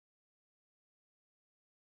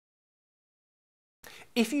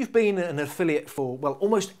If you've been an affiliate for, well,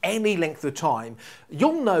 almost any length of time,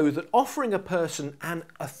 you'll know that offering a person an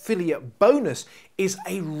affiliate bonus is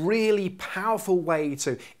a really powerful way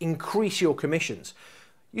to increase your commissions.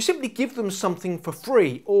 You simply give them something for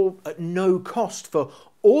free or at no cost for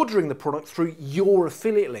ordering the product through your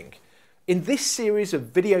affiliate link. In this series of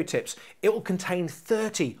video tips, it will contain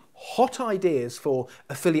 30 hot ideas for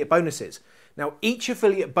affiliate bonuses. Now, each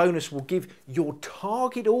affiliate bonus will give your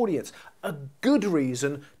target audience a good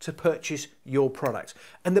reason to purchase your product.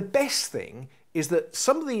 And the best thing is that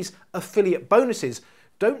some of these affiliate bonuses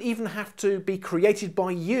don't even have to be created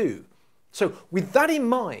by you. So with that in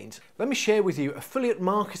mind, let me share with you affiliate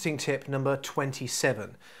marketing tip number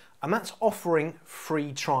 27, and that's offering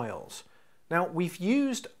free trials. Now, we've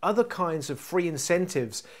used other kinds of free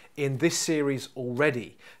incentives in this series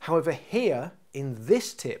already. However, here in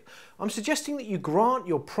this tip, I'm suggesting that you grant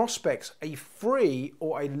your prospects a free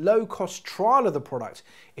or a low-cost trial of the product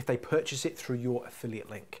if they purchase it through your affiliate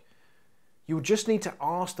link. You'll just need to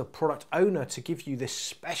ask the product owner to give you this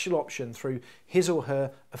special option through his or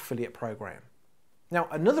her affiliate program. Now,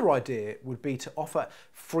 another idea would be to offer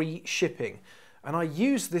free shipping. And I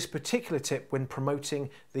use this particular tip when promoting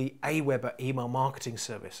the Aweber email marketing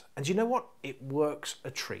service. And you know what? It works a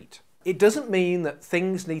treat. It doesn't mean that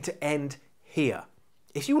things need to end here.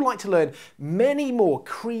 If you would like to learn many more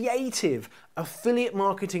creative affiliate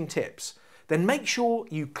marketing tips, then make sure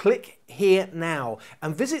you click here now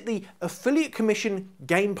and visit the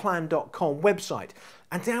affiliatecommissiongameplan.com website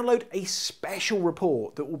and download a special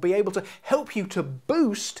report that will be able to help you to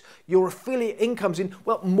boost your affiliate incomes in,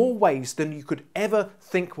 well, more ways than you could ever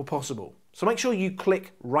think were possible. So make sure you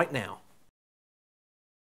click right now.